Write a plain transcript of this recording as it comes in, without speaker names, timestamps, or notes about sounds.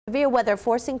Severe weather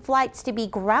forcing flights to be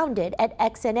grounded at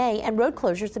XNA and road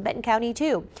closures in Benton County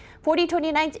too.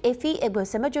 4029's Iffy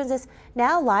Ibosima joins us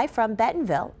now live from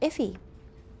Bentonville. Iffy.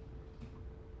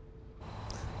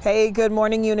 Hey, good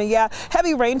morning, Una. Yeah,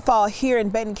 heavy rainfall here in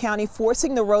Benton County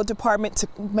forcing the road department to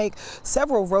make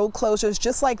several road closures,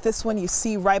 just like this one you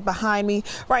see right behind me.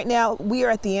 Right now, we are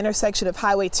at the intersection of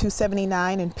Highway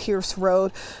 279 and Pierce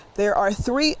Road. There are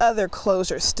 3 other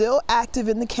closures still active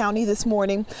in the county this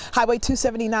morning. Highway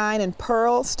 279 and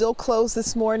Pearl still closed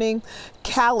this morning.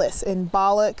 Callis and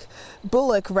Bullock,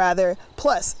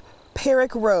 plus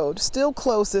Perrick Road still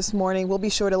closed this morning. We'll be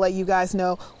sure to let you guys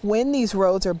know when these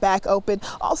roads are back open.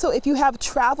 Also, if you have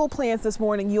travel plans this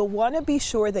morning, you'll want to be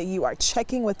sure that you are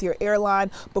checking with your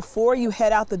airline before you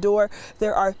head out the door.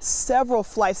 There are several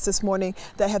flights this morning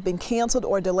that have been canceled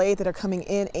or delayed that are coming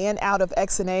in and out of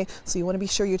XNA. So you want to be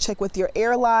sure you check with your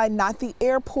airline, not the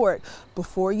airport,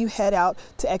 before you head out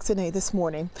to XNA this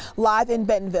morning. Live in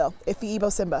Bentonville, Iffy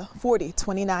Ibosima,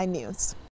 4029 News.